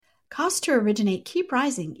Costs to originate keep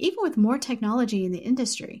rising, even with more technology in the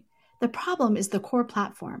industry. The problem is the core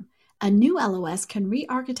platform. A new LOS can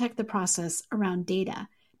re-architect the process around data,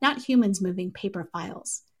 not humans moving paper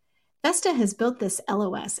files. Vesta has built this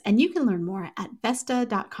LOS, and you can learn more at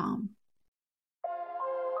Vesta.com.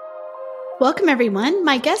 Welcome, everyone.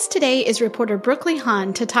 My guest today is reporter Brooke Lee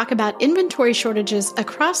Hahn to talk about inventory shortages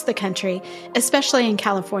across the country, especially in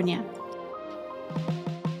California.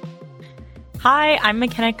 Hi, I'm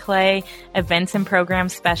McKenna Clay, Events and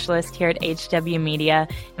Programs Specialist here at HW Media,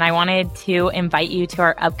 and I wanted to invite you to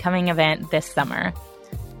our upcoming event this summer.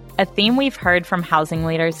 A theme we've heard from housing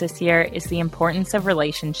leaders this year is the importance of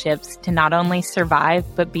relationships to not only survive,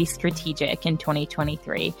 but be strategic in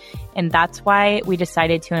 2023. And that's why we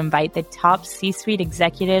decided to invite the top C-suite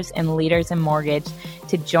executives and leaders in mortgage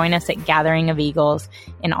to join us at Gathering of Eagles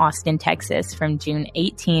in Austin, Texas from June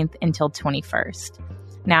 18th until 21st.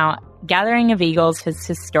 Now, Gathering of Eagles has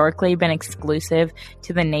historically been exclusive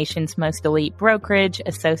to the nation's most elite brokerage,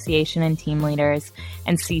 association and team leaders,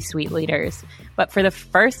 and C-suite leaders. But for the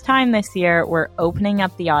first time this year, we're opening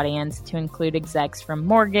up the audience to include execs from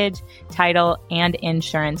mortgage, title, and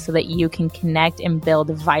insurance so that you can connect and build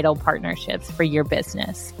vital partnerships for your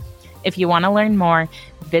business. If you want to learn more,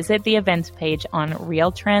 visit the events page on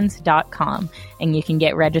realtrends.com, and you can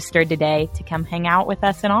get registered today to come hang out with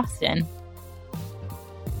us in Austin.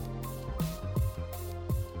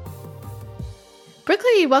 Brooke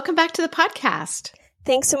Lee, welcome back to the podcast.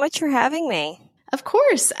 Thanks so much for having me. Of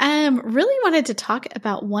course. Really wanted to talk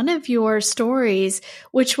about one of your stories,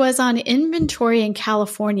 which was on inventory in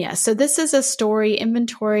California. So this is a story,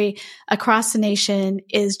 inventory across the nation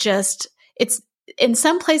is just, it's in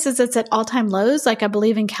some places it's at all-time lows, like I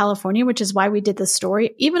believe in California, which is why we did the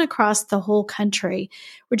story. Even across the whole country,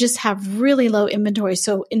 we just have really low inventory.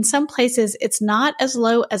 So in some places, it's not as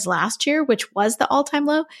low as last year, which was the all-time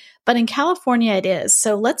low, but in California it is.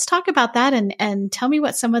 So let's talk about that and tell me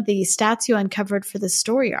what some of the stats you uncovered for this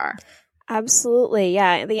story are. Absolutely.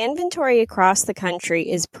 Yeah. The inventory across the country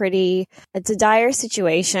is it's a dire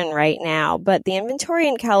situation right now, but the inventory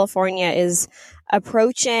in California is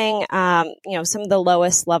approaching, some of the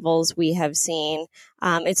lowest levels we have seen.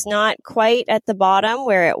 It's not quite at the bottom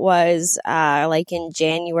where it was, like in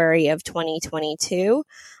January of 2022.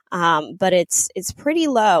 But it's pretty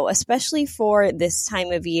low, especially for this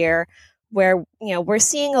time of year where, we're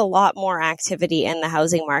seeing a lot more activity in the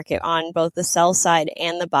housing market on both the sell side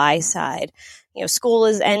and the buy side. School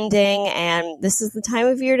is ending and this is the time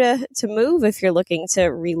of year to move if you're looking to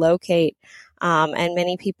relocate. And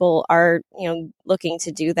many people are, looking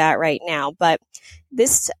to do that right now. But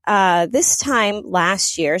this time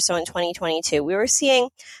last year, so in 2022, we were seeing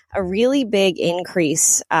a really big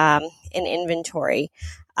increase, in inventory.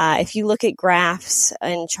 If you look at graphs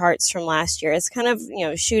and charts from last year, it's kind of,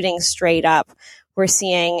 shooting straight up. We're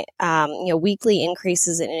seeing, weekly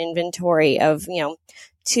increases in inventory of,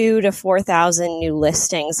 2,000 to 4,000 new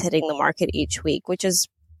listings hitting the market each week, which is,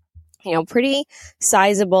 pretty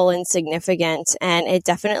sizable and significant. And it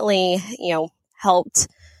definitely, helped,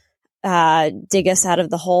 dig us out of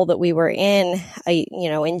the hole that we were in,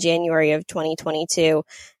 in January of 2022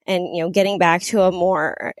 and, getting back to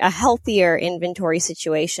a healthier inventory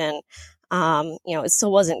situation. It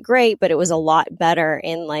still wasn't great, but it was a lot better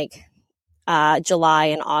in July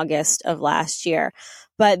and August of last year.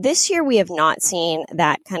 But this year we have not seen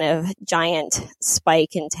that kind of giant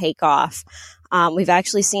spike and takeoff. We've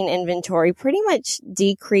actually seen inventory pretty much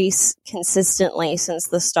decrease consistently since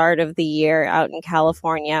the start of the year out in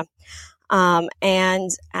California. And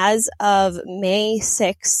as of May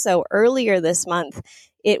 6th, so earlier this month,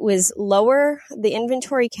 it was lower. The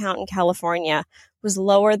inventory count in California was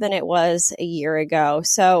lower than it was a year ago.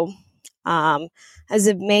 So, as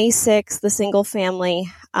of May 6th, the single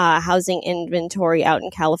family, housing inventory out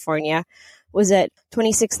in California was at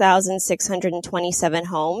 26,627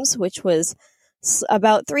 homes, which was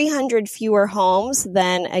about 300 fewer homes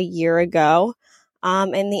than a year ago.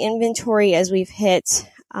 And the inventory as we've hit,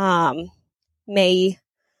 May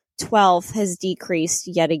 12th has decreased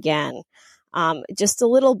yet again. Just a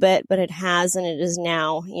little bit, but it has, and it is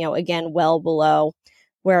now, again, well below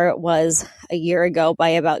where it was a year ago by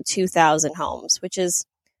about 2,000 homes, which is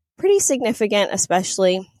pretty significant,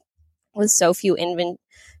 especially with so few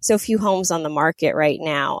homes on the market right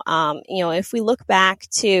now. If we look back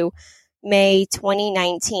to May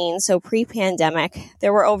 2019, so pre-pandemic,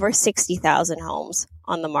 there were over 60,000 homes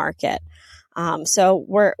on the market. So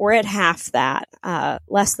we're at half that,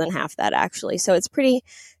 less than half that actually. So it's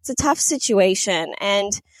a tough situation.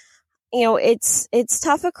 And, it's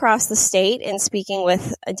tough across the state. And speaking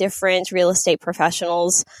with different real estate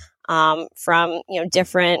professionals, from,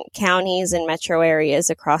 different counties and metro areas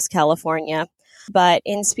across California. But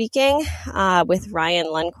in speaking with Ryan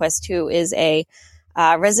Lundquist, who is a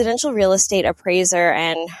residential real estate appraiser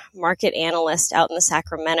and market analyst out in the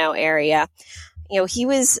Sacramento area, he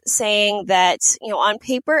was saying that, on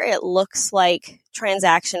paper, it looks like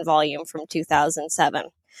transaction volume from 2007.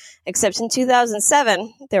 Except in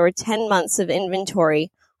 2007, there were 10 months of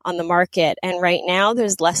inventory on the market. And right now,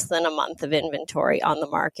 there's less than a month of inventory on the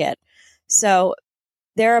market. So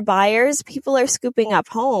there are buyers, people are scooping up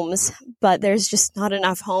homes, but there's just not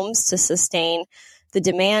enough homes to sustain the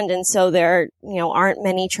demand. And so there, aren't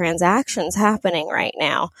many transactions happening right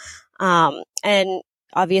now. And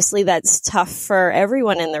obviously that's tough for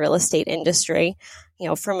everyone in the real estate industry,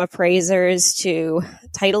 from appraisers to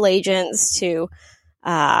title agents to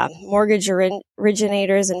mortgage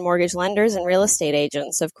originators and mortgage lenders and real estate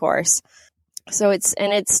agents, of course. So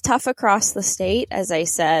it's tough across the state, as I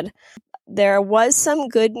said. There was some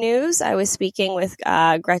good news. I was speaking with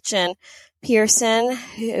Gretchen Pearson,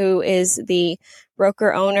 who is the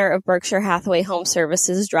broker owner of Berkshire Hathaway Home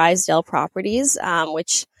Services Drysdale Properties,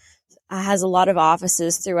 which has a lot of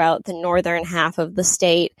offices throughout the northern half of the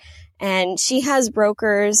state. And she has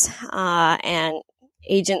brokers and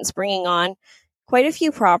agents bringing on quite a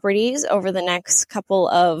few properties over the next couple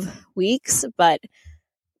of weeks, but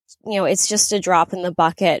it's just a drop in the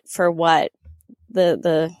bucket for what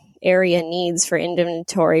the area needs for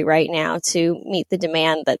inventory right now to meet the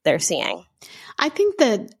demand that they're seeing. I think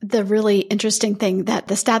that the really interesting thing, that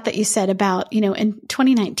the stat that you said about, in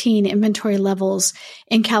 2019, inventory levels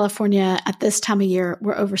in California at this time of year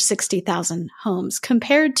were over 60,000 homes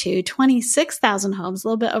compared to 26,000 homes, a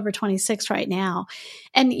little bit over 26 right now.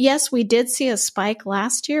 And yes, we did see a spike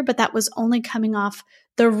last year, but that was only coming off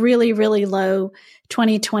the really, really low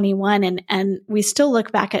 2021. And we still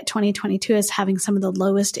look back at 2022 as having some of the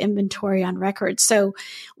lowest inventory on record. So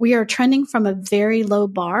we are trending from a very low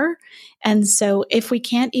bar. And so if we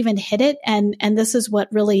can't even hit it, and this is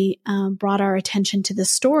what really brought our attention to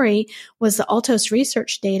this story, was the Altos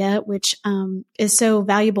research data, which is so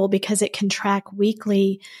valuable because it can track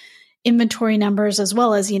weekly inventory numbers as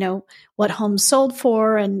well as, what homes sold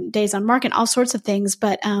for and days on market, all sorts of things.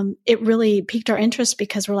 But it really piqued our interest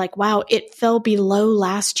because we're like, wow, it fell below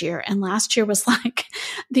last year. And last year was like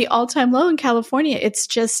the all-time low in California.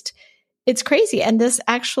 It's crazy. And this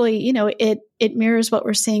actually, it mirrors what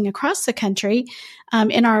we're seeing across the country.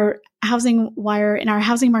 In our Housing Wire, in our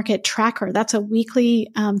housing market tracker, that's a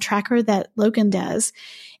weekly tracker that Logan does.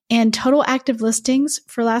 And total active listings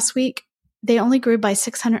for last week, they only grew by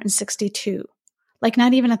 662, like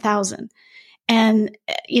not even 1,000. And,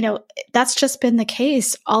 that's just been the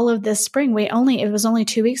case all of this spring. It was only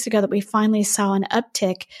 2 weeks ago that we finally saw an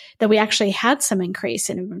uptick, that we actually had some increase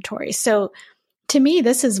in inventory. So to me,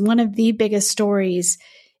 this is one of the biggest stories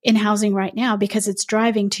in housing right now because it's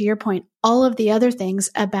driving, to your point, all of the other things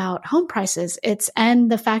about home prices.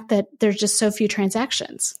 And the fact that there's just so few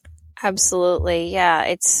transactions. Absolutely. Yeah,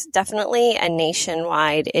 it's definitely a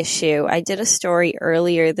nationwide issue. I did a story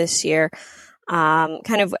earlier this year,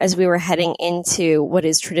 kind of as we were heading into what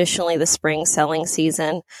is traditionally the spring selling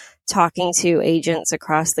season, talking to agents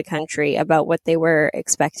across the country about what they were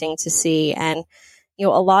expecting to see. And, a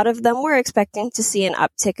lot of them were expecting to see an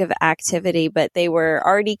uptick of activity, but they were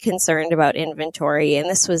already concerned about inventory. And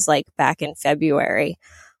this was like back in February.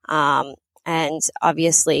 And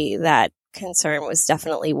obviously that concern was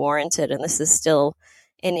definitely warranted, and this is still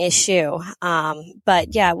an issue.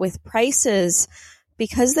 But yeah, with prices,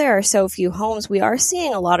 because there are so few homes, we are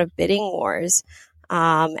seeing a lot of bidding wars.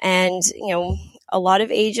 And, a lot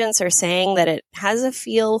of agents are saying that it has a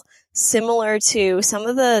feel similar to some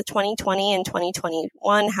of the 2020 and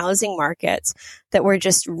 2021 housing markets that were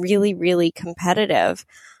just really, really competitive.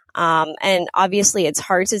 And obviously it's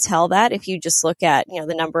hard to tell that if you just look at,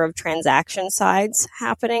 the number of transaction sides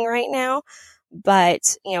happening right now,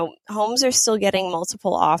 but, homes are still getting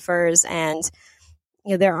multiple offers, and,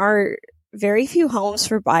 there are very few homes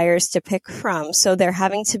for buyers to pick from. So they're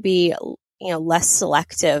having to be, less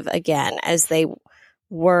selective again as they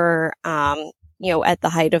were, at the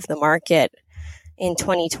height of the market in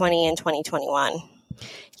 2020 and 2021.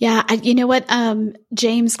 Yeah. You know what?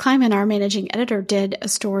 James Kleiman, our managing editor, did a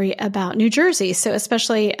story about New Jersey. So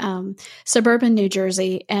especially suburban New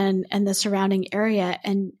Jersey and the surrounding area.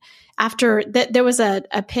 And after that, there was a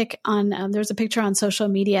pic on, there was a picture on social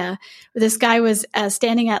media where this guy was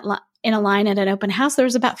standing in a line at an open house. There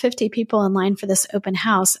was about 50 people in line for this open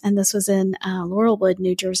house. And this was in Laurelwood,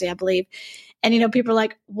 New Jersey, I believe. And, people are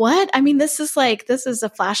like, what? I mean, this is a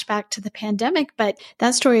flashback to the pandemic, but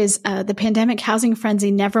that story is the pandemic housing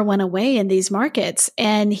frenzy never went away in these markets.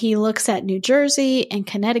 And he looks at New Jersey and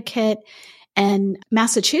Connecticut and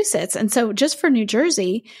Massachusetts. And so just for New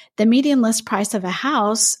Jersey, the median list price of a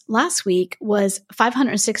house last week was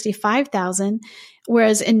 $565,000,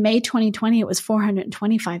 whereas in May 2020, it was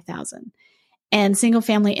 $425,000. And single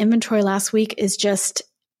family inventory last week is just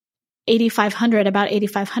about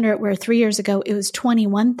 8,500, where 3 years ago it was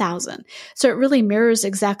 21,000. So it really mirrors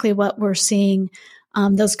exactly what we're seeing,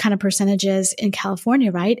 those kind of percentages in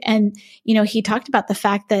California, right? And, he talked about the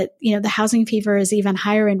fact that, the housing fever is even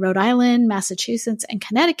higher in Rhode Island, Massachusetts, and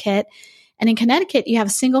Connecticut. And in Connecticut, you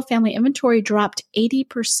have single family inventory dropped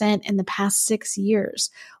 80% in the past 6 years,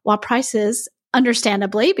 while prices,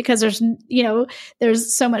 understandably, because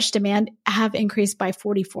there's so much demand, have increased by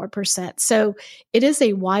 44%. So it is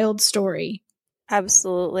a wild story.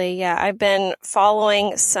 Absolutely. Yeah. I've been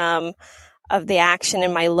following some of the action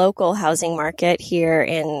in my local housing market here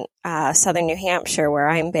in southern New Hampshire, where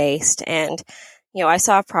I'm based. And, I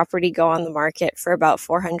saw a property go on the market for about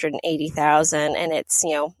 $480,000, and it's,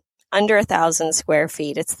 under 1,000 square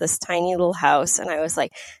feet. It's this tiny little house. And I was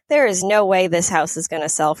like, there is no way this house is going to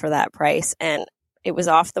sell for that price. And it was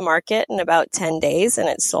off the market in about 10 days and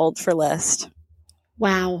it sold for list.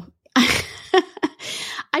 Wow.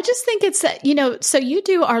 I just think it's, so you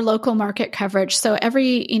do our local market coverage. So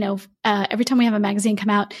every time we have a magazine come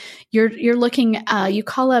out, you're looking, you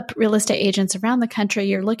call up real estate agents around the country.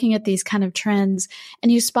 You're looking at these kind of trends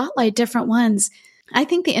and you spotlight different ones. I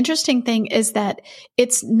think the interesting thing is that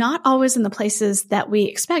it's not always in the places that we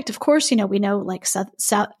expect. Of course, we know like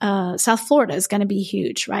South Florida is going to be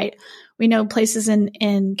huge, right? We know places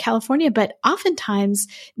in California, but oftentimes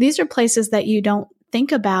these are places that you don't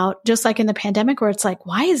think about, just like in the pandemic, where it's like,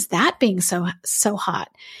 why is that being so hot?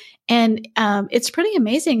 And it's pretty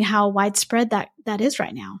amazing how widespread that is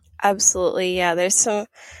right now. Absolutely. Yeah. There's some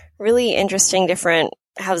really interesting different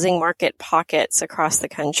housing market pockets across the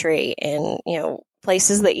country in,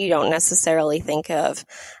 places that you don't necessarily think of.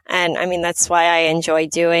 And I mean, that's why I enjoy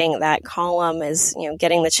doing that column, is,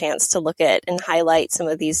 getting the chance to look at and highlight some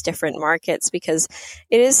of these different markets, because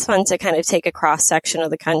it is fun to kind of take a cross section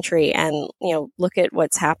of the country and, look at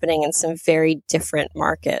what's happening in some very different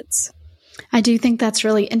markets. I do think that's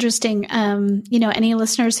really interesting. Any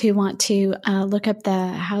listeners who want to look up the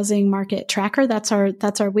housing market tracker, that's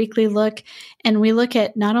our weekly look. And we look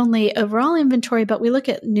at not only overall inventory, but we look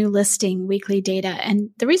at new listing weekly data.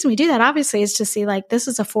 And the reason we do that, obviously, is to see, like, this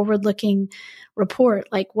is a forward-looking report,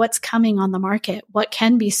 like what's coming on the market, what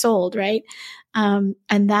can be sold, right? And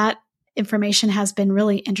that information has been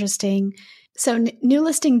really interesting. So new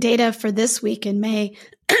listing data for this week in May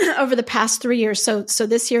over the past 3 years. So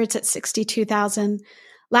this year it's at 62,000.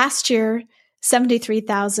 Last year,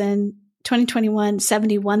 73,000. 2021,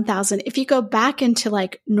 71,000. If you go back into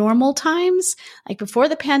like normal times, like before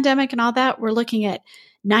the pandemic and all that, we're looking at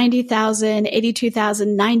 90,000,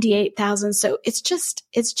 82,000, 98,000. So it's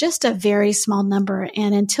just a very small number.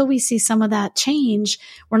 And until we see some of that change,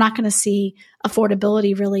 we're not going to see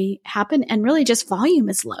affordability really happen, and really just volume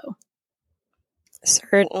is low.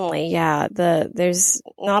 Certainly, yeah. There's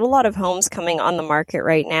not a lot of homes coming on the market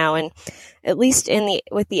right now, and at least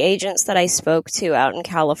with the agents that I spoke to out in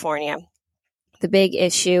California, the big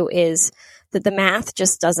issue is that the math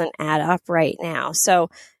just doesn't add up right now. So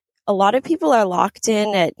a lot of people are locked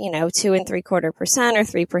in at 2.75% or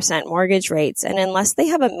 3% mortgage rates, and unless they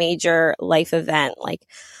have a major life event like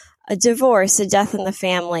a divorce, a death in the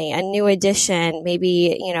family, a new addition,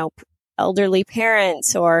 maybe elderly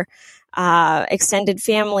parents or extended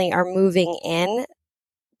family are moving in,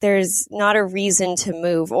 there's not a reason to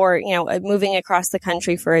move, or, moving across the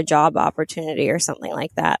country for a job opportunity or something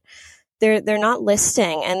like that. They're not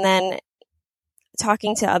listing. And then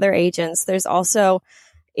talking to other agents, there's also,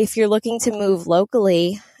 if you're looking to move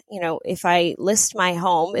locally, if I list my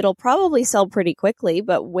home, it'll probably sell pretty quickly,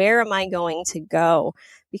 but where am I going to go?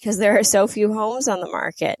 Because there are so few homes on the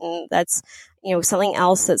market. And that's, something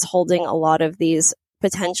else that's holding a lot of these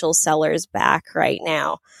potential sellers back right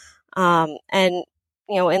now. And,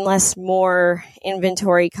 unless more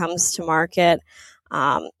inventory comes to market,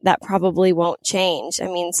 that probably won't change. I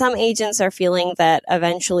mean, some agents are feeling that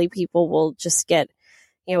eventually people will just get,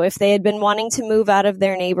 if they had been wanting to move out of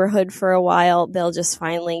their neighborhood for a while, they'll just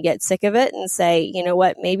finally get sick of it and say, you know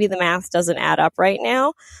what, maybe the math doesn't add up right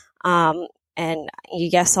now. And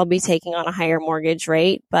yes, I'll be taking on a higher mortgage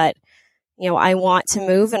rate, but I want to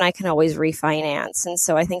move and I can always refinance. And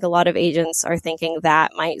so I think a lot of agents are thinking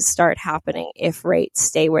that might start happening if rates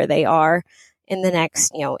stay where they are in the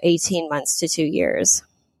next, 18 months to 2 years.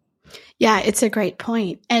 Yeah, it's a great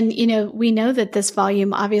point. And, we know that this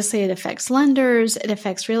volume, obviously it affects lenders, it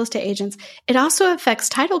affects real estate agents. It also affects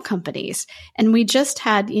title companies. And we just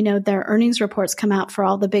had, their earnings reports come out for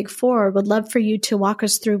all the big four. Would love for you to walk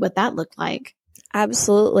us through what that looked like.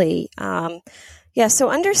 Absolutely. So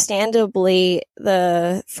understandably,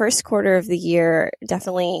 the first quarter of the year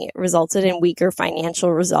definitely resulted in weaker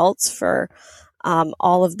financial results for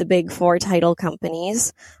all of the big four title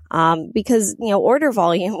companies, because, order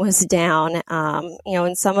volume was down.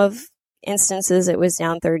 In some of instances, it was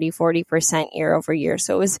down 30-40% year over year.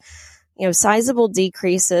 So it was, sizable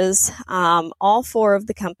decreases. All four of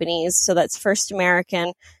the companies, so that's First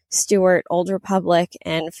American, Stewart, Old Republic,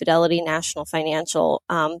 and Fidelity National Financial,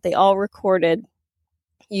 they all recorded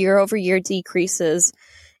year over year decreases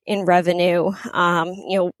in revenue,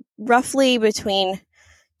 roughly between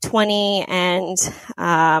 20 and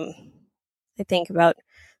I think about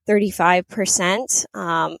 35%.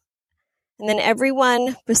 And then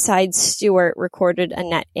everyone besides Stewart recorded a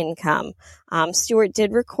net income. Stewart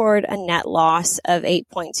did record a net loss of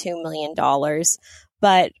 $8.2 million,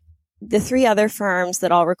 but the three other firms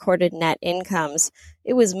that all recorded net incomes,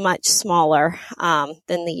 it was much smaller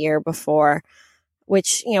than the year before,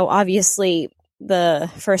 which, obviously the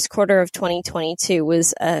first quarter of 2022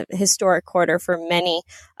 was a historic quarter for many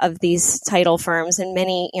of these title firms and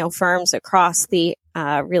many, firms across the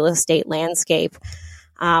real estate landscape,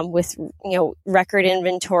 with, record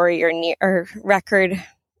inventory or record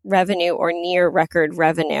revenue or near record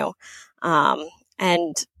revenue.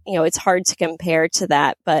 And, it's hard to compare to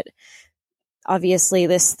that, but obviously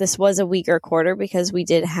this was a weaker quarter because we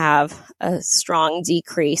did have a strong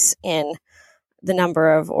decrease in the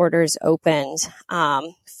number of orders opened.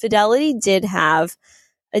 Fidelity did have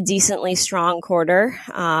a decently strong quarter.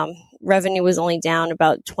 Revenue was only down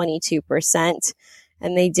about 22%,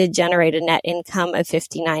 and they did generate a net income of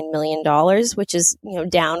 $59 million, which is,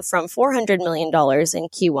 down from $400 million in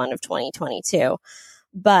Q1 of 2022.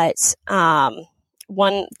 But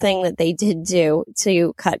one thing that they did do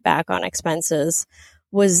to cut back on expenses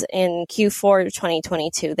was in Q4 of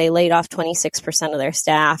 2022, they laid off 26% of their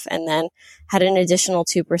staff and then had an additional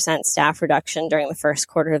 2% staff reduction during the first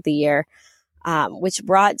quarter of the year, which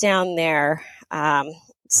brought down their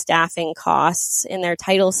staffing costs in their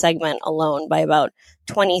title segment alone by about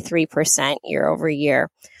 23% year over year.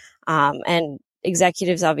 And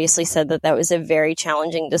executives obviously said that was a very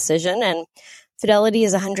challenging decision. And Fidelity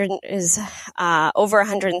is over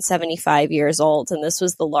 175 years old, and this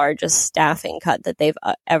was the largest staffing cut that they've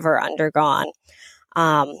ever undergone.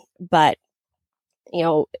 But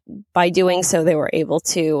by doing so, they were able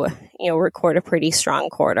to record a pretty strong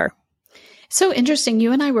quarter. So interesting.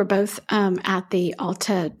 You and I were both at the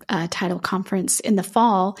Alta Title Conference in the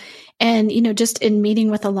fall. And, just in meeting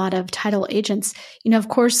with a lot of title agents, of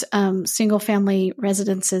course, single family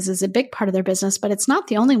residences is a big part of their business, but it's not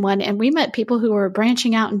the only one. And we met people who were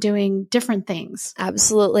branching out and doing different things.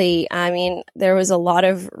 Absolutely. I mean, there was a lot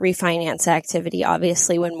of refinance activity,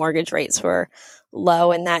 obviously, when mortgage rates were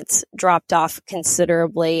low, and that's dropped off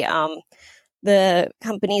considerably. The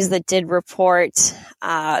companies that did report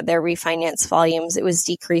their refinance volumes, it was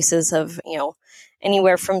decreases of,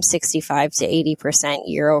 anywhere from 65 to 80%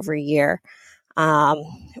 year over year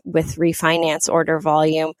with refinance order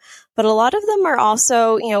volume. But a lot of them are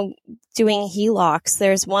also, doing HELOCs.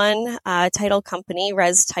 There's one title company,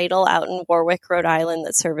 Res Title, out in Warwick, Rhode Island,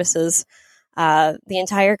 that services the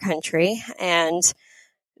entire country. And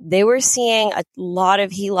they were seeing a lot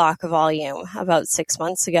of HELOC volume about 6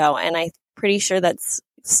 months ago. And I'm pretty sure that's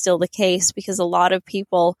still the case because a lot of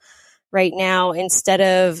people right now, instead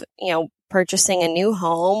of, purchasing a new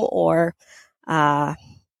home or,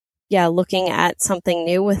 looking at something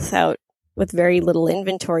new with very little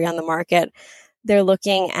inventory on the market, they're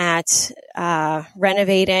looking at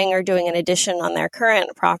renovating or doing an addition on their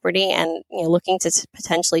current property and looking to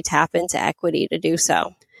potentially tap into equity to do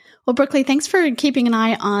so. Well, Brookley, thanks for keeping an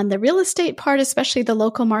eye on the real estate part, especially the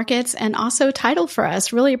local markets, and also title for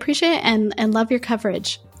us. Really appreciate it and love your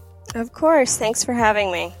coverage. Of course. Thanks for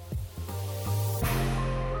having me.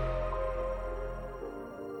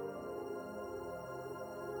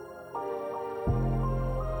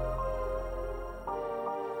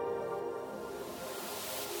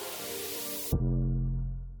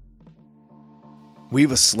 We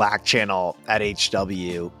have a Slack channel at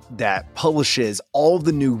HW that publishes all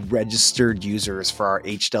the new registered users for our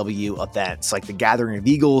HW events, like the Gathering of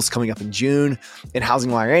Eagles coming up in June and Housing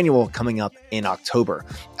Wire Annual coming up in October.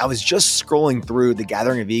 I was just scrolling through the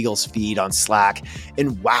Gathering of Eagles feed on Slack,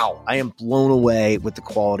 and wow, I am blown away with the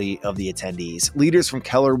quality of the attendees. Leaders from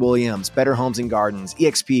Keller Williams, Better Homes and Gardens,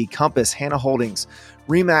 EXP, Compass, Hannah Holdings,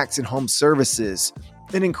 RE/MAX and Home Services,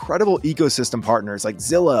 and incredible ecosystem partners like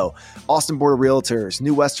Zillow, Austin Board of Realtors,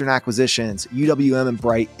 New Western Acquisitions, UWM, and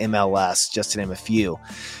Bright MLS, just to name a few.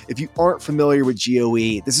 If you aren't familiar with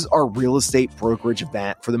GOE, this is our real estate brokerage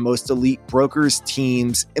event for the most elite brokers,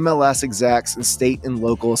 teams, MLS execs, and state and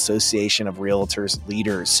local association of realtors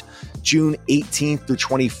leaders. June 18th through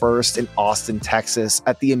 21st in Austin, Texas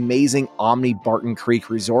at the amazing Omni Barton Creek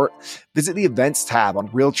Resort. Visit the events tab on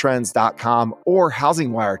realtrends.com or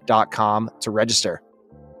housingwire.com to register.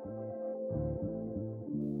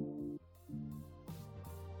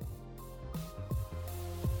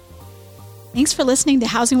 Thanks for listening to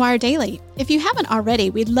Housing Wire Daily. If you haven't already,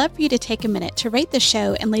 we'd love for you to take a minute to rate the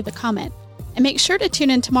show and leave a comment. And make sure to tune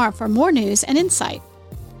in tomorrow for more news and insight.